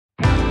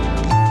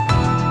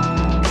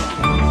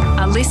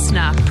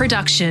listener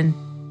production.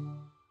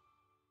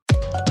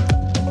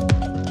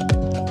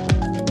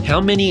 How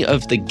many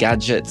of the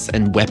gadgets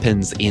and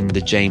weapons in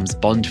the James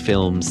Bond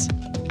films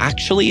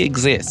actually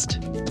exist?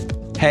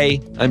 Hey,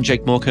 I'm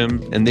Jake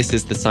Morecambe, and this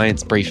is the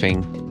Science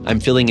Briefing. I'm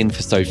filling in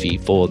for Sophie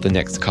for the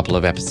next couple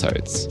of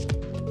episodes.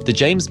 The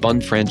James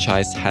Bond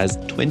franchise has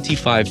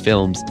 25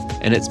 films,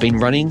 and it's been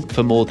running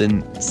for more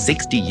than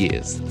 60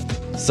 years.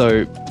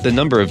 So the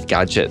number of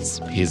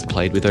gadgets he's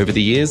played with over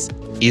the years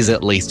is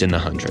at least in the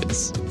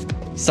hundreds.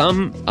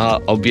 Some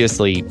are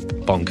obviously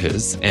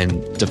bonkers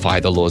and defy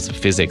the laws of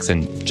physics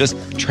and just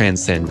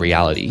transcend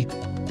reality,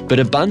 but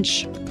a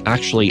bunch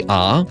actually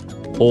are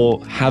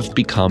or have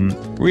become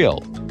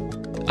real.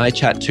 I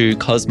chat to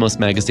Cosmos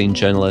magazine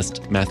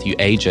journalist Matthew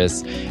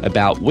Aegis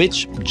about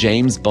which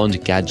James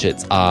Bond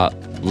gadgets are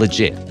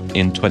legit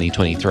in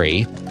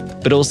 2023,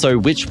 but also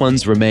which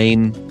ones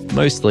remain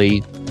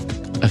mostly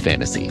a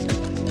fantasy.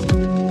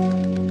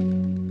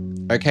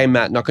 Okay,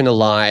 Matt, not going to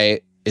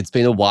lie, it's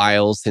been a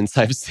while since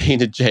I've seen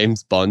a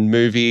James Bond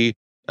movie.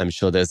 I'm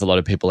sure there's a lot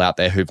of people out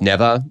there who've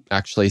never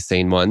actually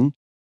seen one.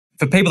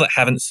 For people that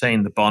haven't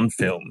seen the Bond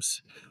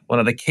films, one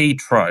of the key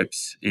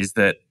tropes is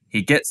that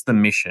he gets the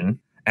mission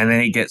and then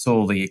he gets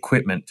all the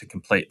equipment to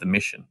complete the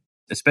mission.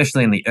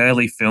 Especially in the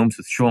early films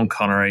with Sean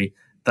Connery,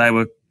 they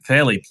were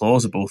fairly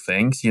plausible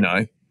things. You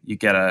know, you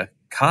get a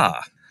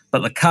car,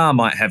 but the car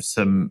might have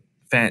some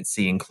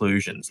fancy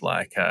inclusions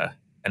like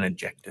an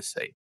ejector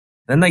seat.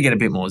 Then they get a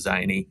bit more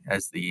zany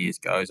as the years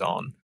goes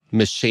on.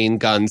 Machine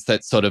guns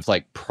that sort of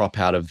like prop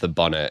out of the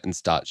bonnet and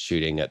start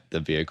shooting at the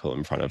vehicle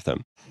in front of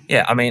them.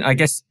 Yeah, I mean, I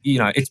guess, you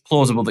know, it's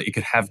plausible that you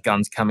could have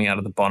guns coming out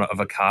of the bonnet of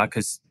a car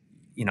because,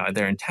 you know,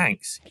 they're in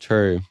tanks.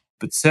 True.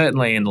 But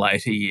certainly in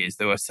later years,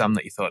 there were some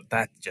that you thought,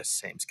 that just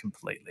seems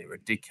completely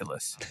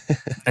ridiculous.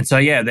 And so,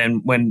 yeah,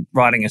 then when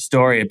writing a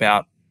story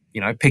about, you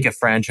know, pick a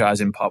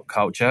franchise in pop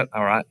culture,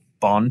 all right,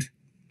 Bond,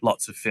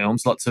 lots of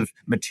films, lots of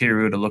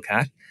material to look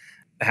at.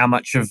 How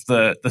much of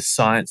the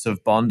science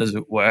of Bond, as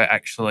it were,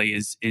 actually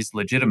is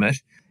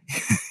legitimate.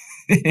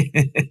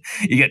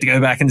 You get to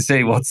go back and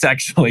see what's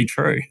actually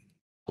true.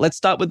 Let's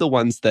start with the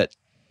ones that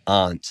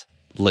aren't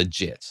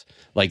legit.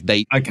 Like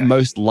they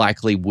most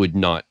likely would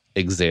not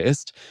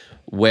exist.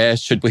 Where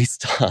should we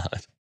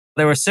start?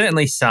 There were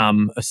certainly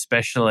some,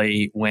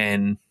 especially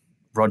when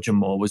Roger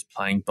Moore was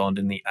playing Bond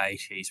in the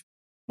 80s.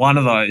 One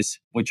of those,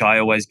 which I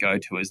always go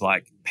to, is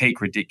like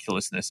peak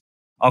ridiculousness.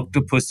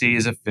 Octopussy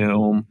is a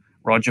film.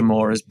 Roger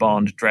Moore as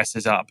Bond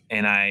dresses up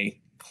in a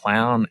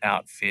clown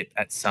outfit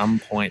at some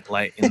point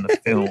late in the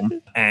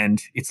film.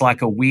 And it's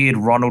like a weird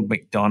Ronald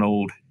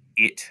McDonald,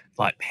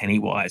 like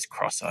Pennywise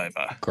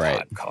crossover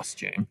type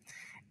costume.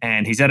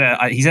 And he's at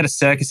a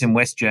circus in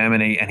West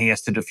Germany and he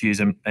has to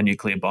defuse a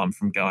nuclear bomb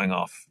from going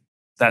off.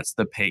 That's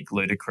the peak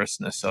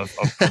ludicrousness of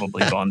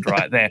probably Bond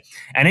right there.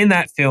 And in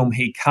that film,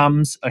 he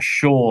comes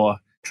ashore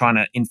trying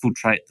to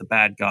infiltrate the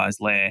bad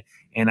guy's lair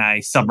in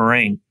a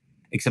submarine,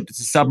 except it's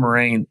a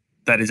submarine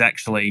that is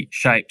actually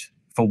shaped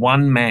for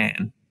one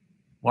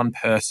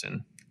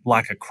person,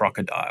 like a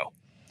crocodile.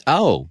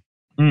 Oh.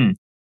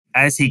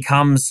 As he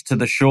comes to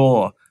the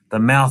shore, the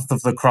mouth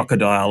of the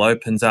crocodile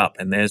opens up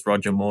and there's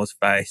Roger Moore's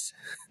face.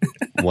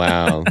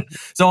 Wow.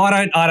 So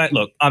I don't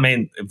look, I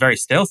mean, very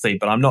stealthy,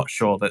 but I'm not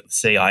sure that the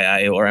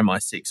CIA or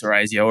MI6 or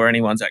ASIO or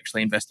anyone's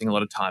actually investing a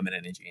lot of time and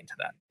energy into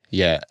that.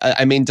 Yeah.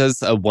 I mean,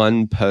 does a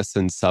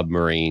one-person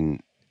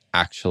submarine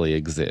actually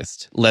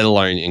exist, let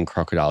alone in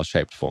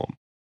crocodile-shaped form?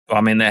 I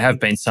mean, there have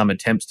been some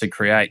attempts to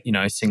create, you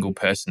know,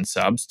 single-person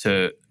subs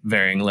to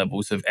varying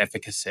levels of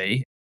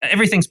efficacy.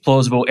 Everything's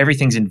plausible,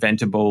 everything's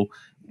inventable.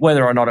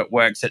 Whether or not it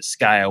works at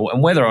scale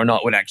and whether or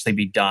not it would actually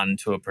be done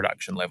to a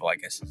production level, I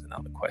guess, is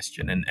another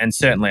question. And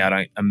certainly I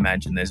don't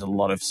imagine there's a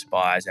lot of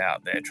spies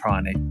out there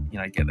trying to, you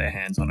know, get their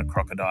hands on a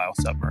crocodile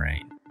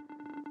submarine.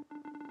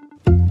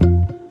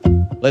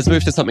 Let's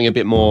move to something a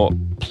bit more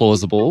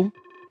plausible,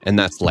 and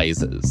that's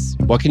lasers.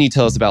 What can you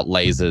tell us about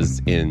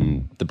lasers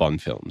in the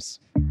Bond films?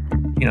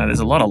 You know,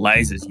 there's a lot of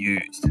lasers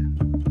used.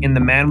 In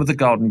The Man with the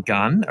Golden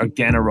Gun,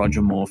 again a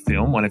Roger Moore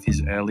film, one of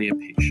his earlier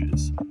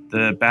pictures,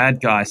 the bad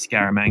guy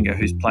Scaramanga,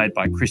 who's played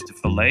by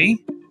Christopher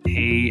Lee,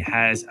 he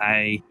has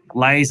a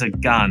laser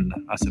gun,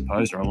 I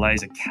suppose, or a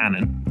laser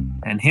cannon.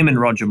 And him and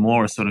Roger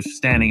Moore are sort of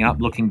standing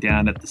up looking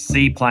down at the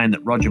seaplane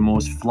that Roger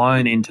Moore's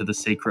flown into the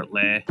secret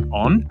lair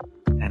on.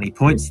 And he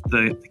points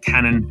the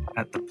cannon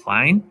at the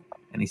plane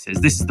and he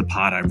says, "This is the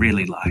part I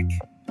really like."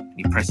 And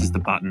he presses the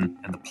button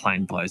and the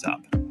plane blows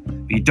up.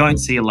 But you don't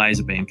see a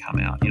laser beam come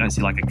out. You don't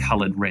see like a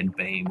coloured red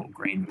beam or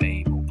green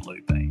beam or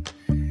blue beam.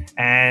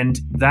 And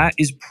that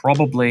is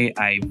probably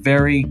a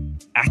very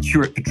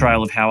accurate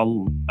portrayal of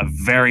how a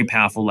very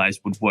powerful laser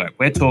would work.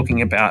 We're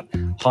talking about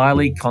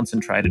highly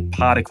concentrated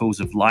particles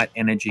of light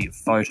energy, of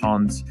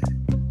photons.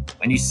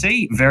 And you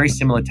see very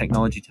similar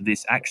technology to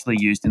this actually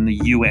used in the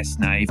US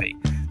Navy.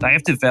 They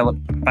have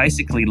developed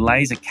basically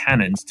laser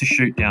cannons to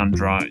shoot down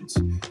drones.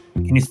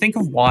 Can you think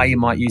of why you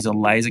might use a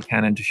laser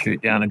cannon to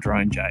shoot down a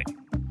drone, Jake?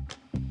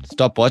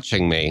 Stop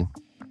watching me.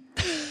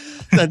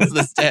 That's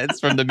the stance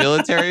from the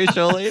military,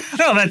 surely.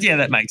 No,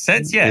 that makes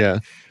sense. Yeah.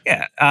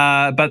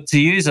 But to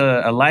use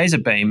a laser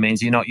beam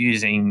means you're not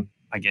using,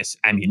 I guess,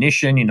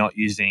 ammunition. You're not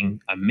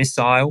using a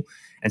missile.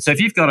 And so if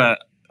you've got a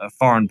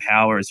foreign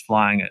power is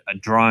flying a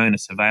drone, a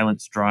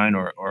surveillance drone,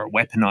 or a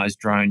weaponized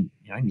drone,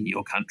 near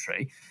your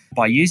country,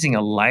 by using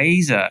a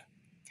laser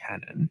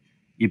cannon,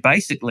 you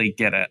basically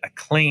get a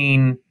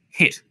clean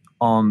hit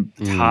on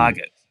the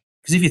target.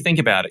 Because if you think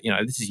about it,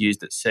 this is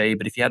used at sea,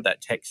 but if you had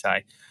that tech,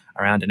 say,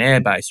 around an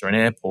airbase or an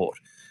airport,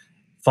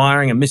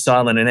 firing a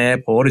missile in an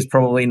airport is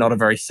probably not a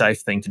very safe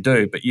thing to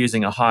do, but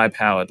using a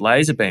high-powered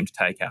laser beam to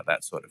take out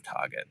that sort of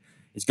target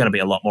is going to be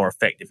a lot more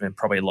effective and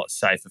probably a lot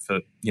safer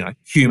for,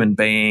 human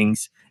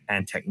beings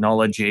and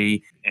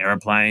technology,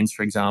 aeroplanes,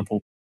 for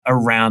example,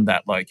 around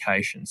that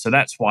location. So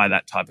that's why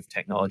that type of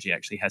technology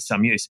actually has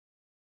some use.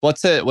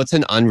 What's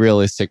an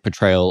unrealistic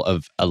portrayal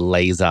of a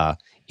laser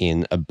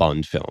in a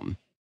Bond film?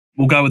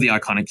 We'll go with the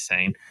iconic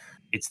scene.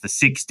 It's the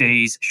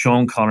 60s.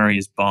 Sean Connery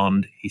is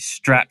Bond. He's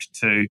strapped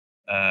to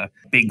a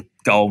big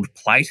gold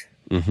plate.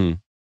 Mm-hmm.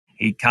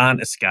 He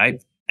can't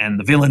escape. And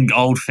the villain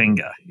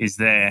Goldfinger is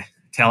there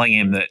telling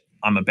him that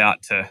I'm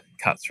about to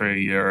cut through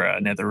your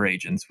nether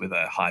regions with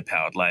a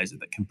high-powered laser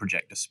that can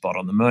project a spot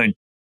on the moon.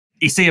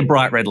 You see a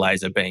bright red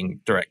laser being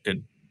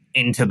directed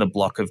into the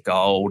block of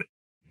gold.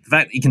 The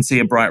fact that you can see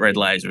a bright red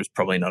laser is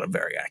probably not a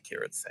very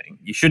accurate thing.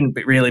 You shouldn't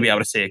really be able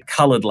to see a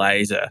coloured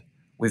laser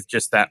with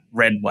just that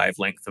red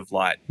wavelength of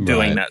light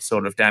doing that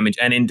sort of damage.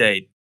 And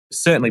indeed,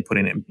 certainly put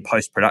in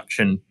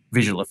post-production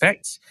visual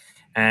effects.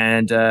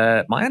 And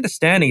my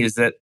understanding is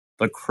that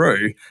the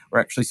crew were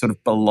actually sort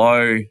of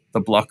below the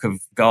block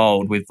of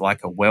gold with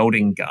like a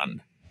welding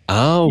gun.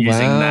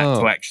 Using that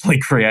to actually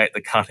create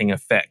the cutting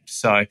effect.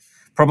 So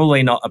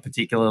probably not a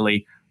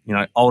particularly,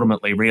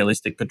 ultimately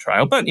realistic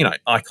portrayal, but,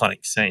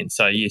 iconic scene.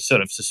 So you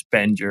sort of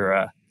suspend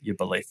your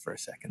belief for a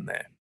second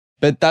there.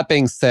 But that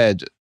being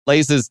said,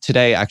 lasers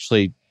today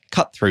actually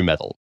cut through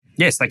metal.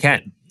 Yes, they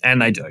can.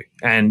 And they do.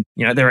 And,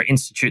 there are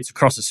institutes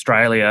across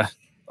Australia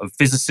of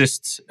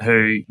physicists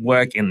who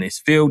work in this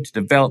field to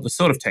develop the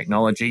sort of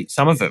technology,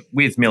 some of it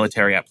with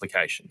military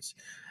applications,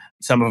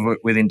 some of it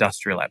with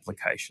industrial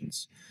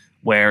applications,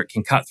 where it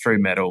can cut through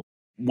metal.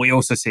 We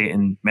also see it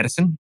in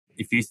medicine.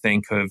 If you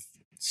think of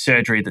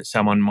surgery that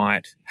someone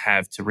might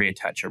have to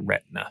reattach a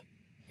retina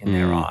in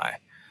their eye,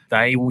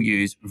 they will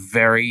use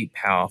very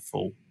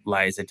powerful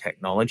laser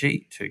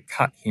technology to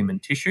cut human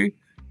tissue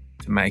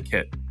to make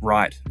it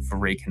right for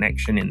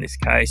reconnection in this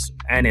case,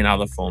 and in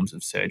other forms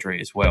of surgery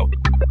as well.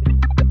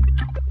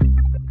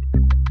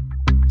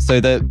 So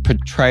the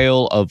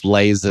portrayal of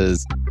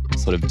lasers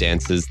sort of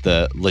dances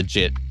the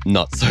legit,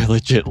 not so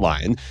legit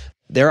line.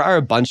 There are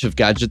a bunch of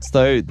gadgets,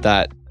 though,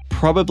 that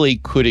probably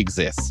could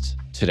exist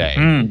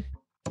today.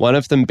 One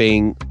of them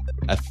being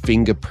a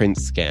fingerprint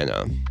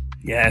scanner.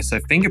 Yeah, so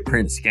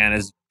fingerprint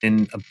scanners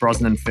in a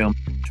Brosnan film,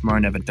 Tomorrow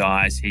Never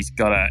Dies, he's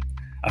got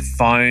a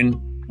phone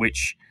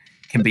which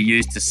can be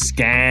used to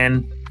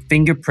scan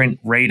fingerprint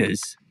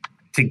readers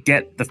to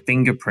get the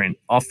fingerprint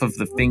off of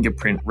the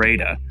fingerprint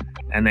reader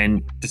and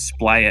then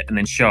display it and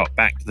then show it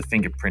back to the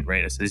fingerprint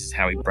reader. So this is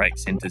how he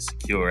breaks into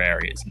secure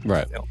areas in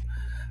the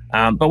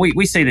film. But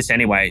we see this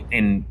anyway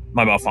in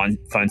mobile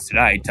phones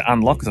today to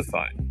unlock the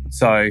phone.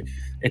 So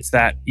it's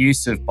that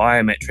use of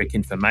biometric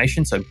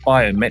information. So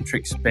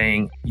biometrics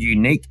being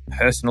unique,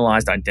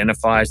 personalized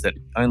identifiers that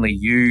only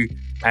you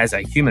as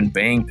a human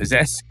being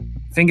possess.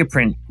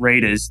 Fingerprint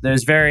readers,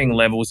 there's varying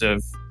levels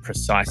of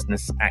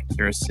preciseness,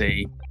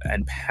 accuracy,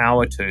 and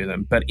power to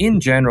them. But in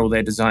general,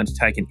 they're designed to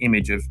take an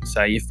image of,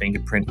 say, your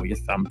fingerprint or your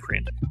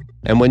thumbprint.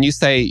 And when you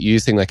say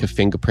using like a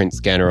fingerprint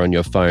scanner on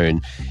your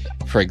phone,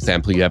 for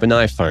example, you have an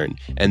iPhone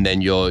and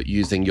then you're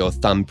using your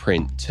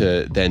thumbprint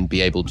to then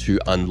be able to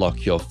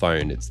unlock your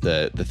phone. It's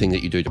the thing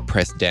that you do to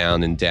press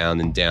down and down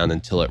and down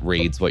until it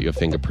reads what your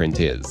fingerprint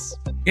is.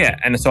 Yeah,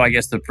 and so I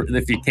guess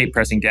if you keep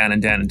pressing down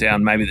and down and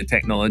down, maybe the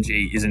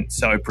technology isn't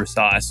so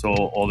precise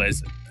or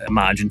there's a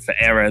margin for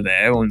error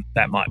there, and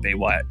that might be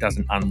why it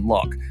doesn't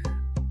unlock.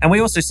 And we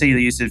also see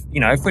the use of,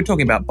 if we're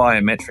talking about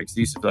biometrics,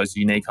 the use of those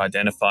unique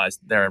identifiers,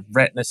 there are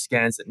retina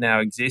scans that now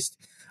exist.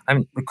 I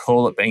don't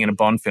recall it being in a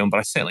Bond film, but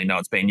I certainly know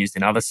it's been used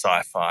in other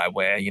sci-fi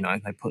where,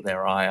 they put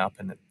their eye up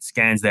and it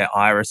scans their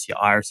iris.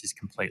 Your iris is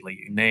completely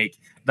unique.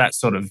 That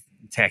sort of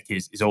tech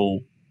is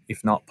all,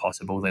 if not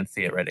possible, then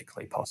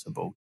theoretically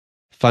possible.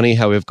 Funny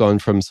how we've gone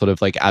from sort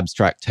of like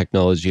abstract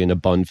technology in a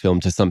Bond film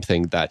to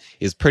something that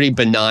is pretty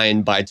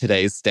benign by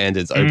today's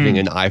standards, opening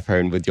an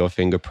iPhone with your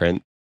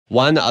fingerprint.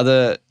 One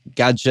other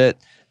gadget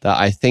that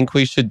I think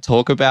we should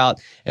talk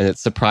about, and it's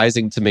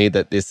surprising to me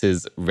that this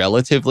is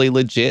relatively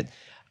legit,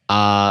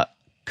 are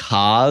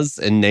cars,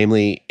 and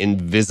namely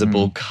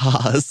invisible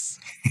cars.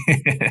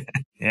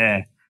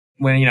 Yeah.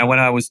 When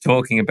I was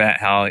talking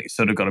about how it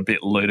sort of got a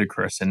bit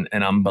ludicrous and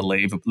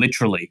unbelievable,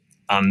 literally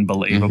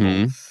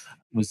unbelievable,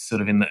 was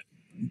sort of in the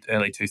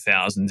early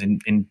 2000s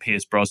in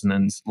Pierce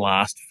Brosnan's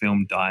last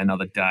film, Die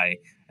Another Day.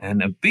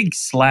 And a big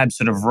slab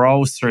sort of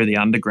rolls through the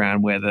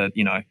underground where the,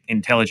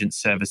 intelligence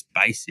service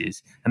base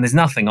is, and there's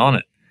nothing on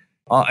it.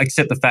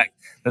 except the fact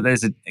that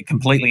there's a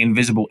completely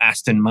invisible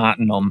Aston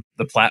Martin on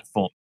the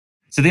platform.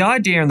 So the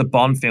idea in the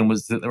Bond film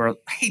was that there were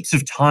heaps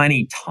of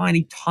tiny,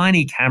 tiny,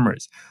 tiny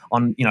cameras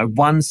on,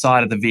 one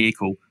side of the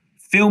vehicle,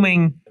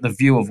 filming the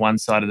view of one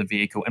side of the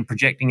vehicle and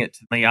projecting it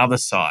to the other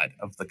side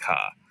of the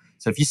car.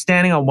 So if you're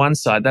standing on one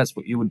side, that's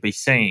what you would be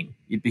seeing.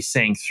 You'd be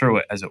seeing through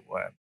it, as it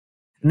were.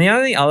 And the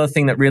only other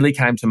thing that really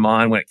came to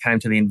mind when it came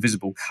to the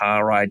invisible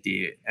car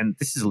idea, and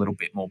this is a little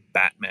bit more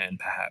Batman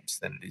perhaps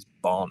than it is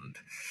Bond,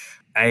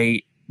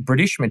 a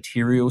British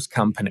materials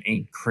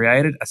company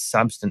created a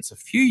substance a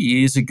few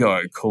years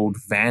ago called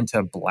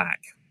Vanta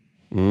Black.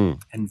 And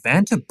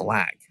Vanta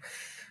Black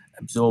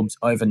absorbs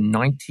over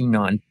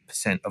 99%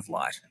 of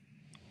light.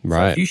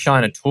 Right. So if you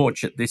shine a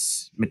torch at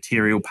this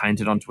material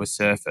painted onto a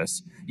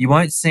surface, you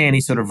won't see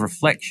any sort of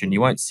reflection. You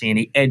won't see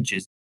any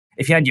edges.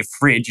 If you had your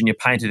fridge and you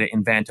painted it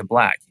in Vanta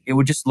Black, it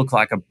would just look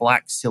like a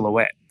black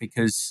silhouette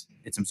because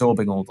it's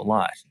absorbing all the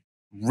light.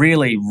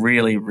 Really,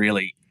 really,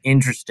 really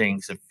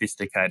interesting,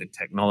 sophisticated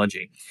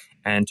technology.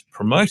 And to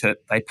promote it,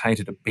 they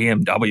painted a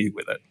BMW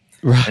with it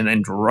and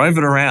then drove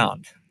it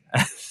around.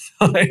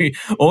 So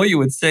all you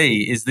would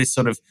see is this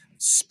sort of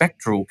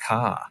spectral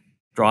car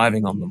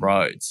driving on the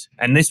roads.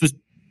 And this was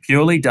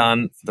purely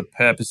done for the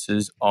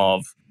purposes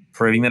of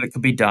proving that it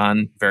could be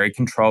done, very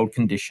controlled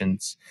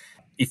conditions.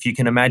 If you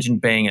can imagine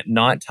being at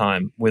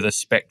nighttime with a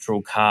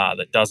spectral car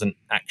that doesn't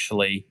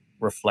actually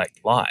reflect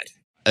light.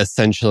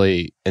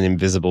 Essentially an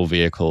invisible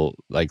vehicle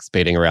like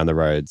speeding around the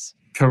roads.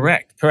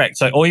 Correct.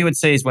 So all you would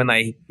see is when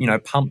they,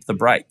 pump the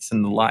brakes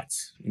and the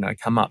lights,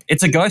 come up.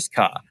 It's a ghost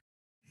car.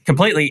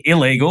 Completely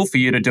illegal for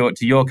you to do it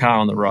to your car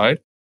on the road.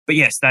 But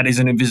yes, that is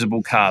an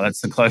invisible car.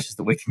 That's the closest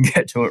that we can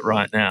get to it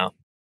right now.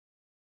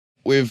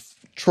 We've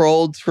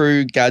trawled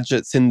through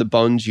gadgets in the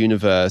Bond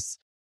universe.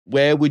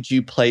 Where would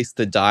you place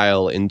the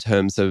dial in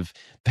terms of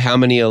how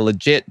many are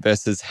legit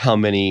versus how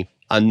many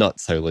are not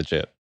so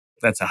legit?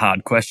 That's a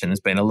hard question. There's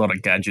been a lot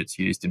of gadgets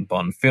used in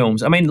Bond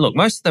films. I mean, look,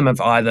 most of them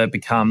have either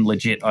become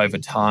legit over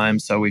time.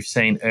 So we've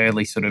seen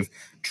early sort of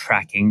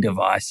tracking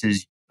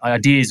devices,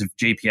 ideas of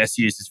GPS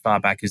used as far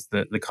back as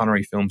the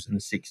Connery films in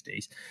the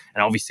 60s.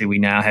 And obviously we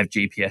now have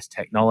GPS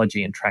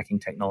technology and tracking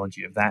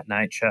technology of that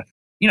nature.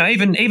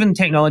 Even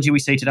technology we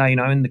see today,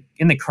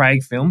 in the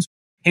Craig films,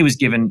 he was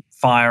given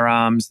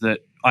firearms that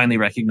only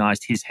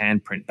recognised his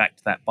handprint, back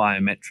to that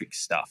biometric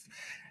stuff.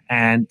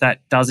 And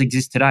that does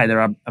exist today.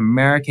 There are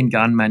American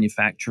gun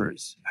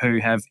manufacturers who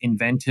have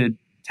invented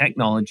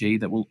technology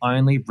that will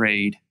only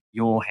read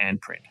your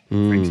handprint,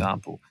 for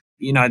example.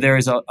 There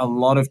is a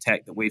lot of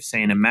tech that we've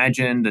seen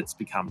imagined that's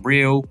become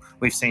real.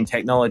 We've seen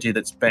technology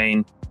that's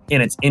been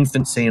in its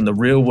infancy in the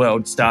real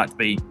world start to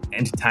be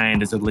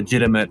entertained as a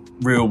legitimate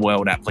real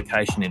world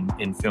application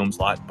in films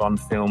like Bond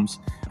films.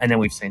 And then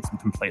we've seen some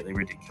completely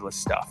ridiculous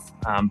stuff.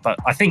 But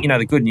I think,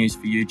 the good news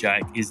for you,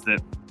 Jake, is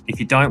that if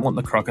you don't want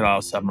the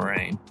crocodile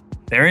submarine,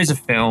 there is a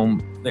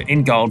film that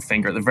in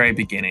Goldfinger at the very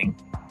beginning,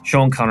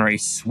 Sean Connery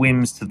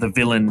swims to the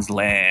villain's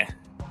lair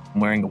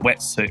wearing a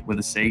wetsuit with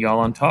a seagull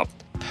on top.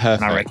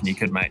 Perfect. And I reckon you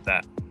could make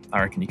that.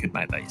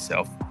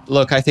 Yourself.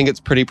 Look, I think it's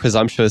pretty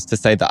presumptuous to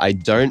say that I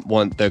don't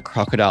want the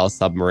crocodile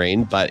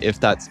submarine, but if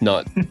that's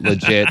not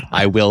legit,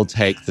 I will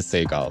take the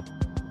seagull.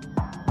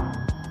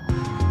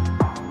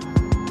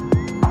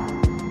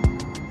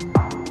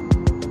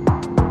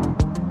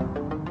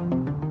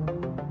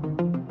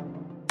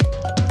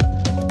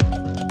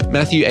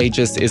 Matthew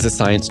Aegis is a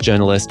science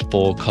journalist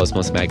for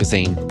Cosmos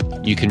Magazine.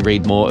 You can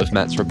read more of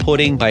Matt's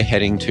reporting by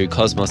heading to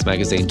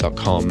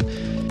cosmosmagazine.com.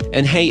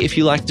 And hey, if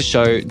you like the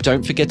show,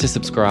 don't forget to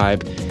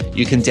subscribe.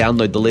 You can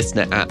download the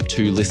Listener app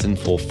to listen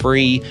for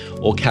free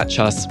or catch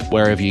us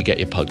wherever you get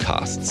your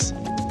podcasts.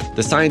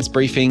 The Science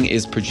Briefing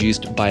is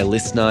produced by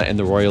Listener and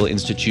the Royal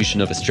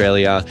Institution of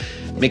Australia.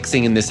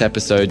 Mixing in this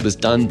episode was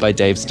done by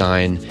Dave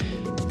Stein.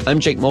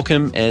 I'm Jake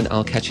Morecambe, and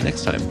I'll catch you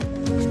next time.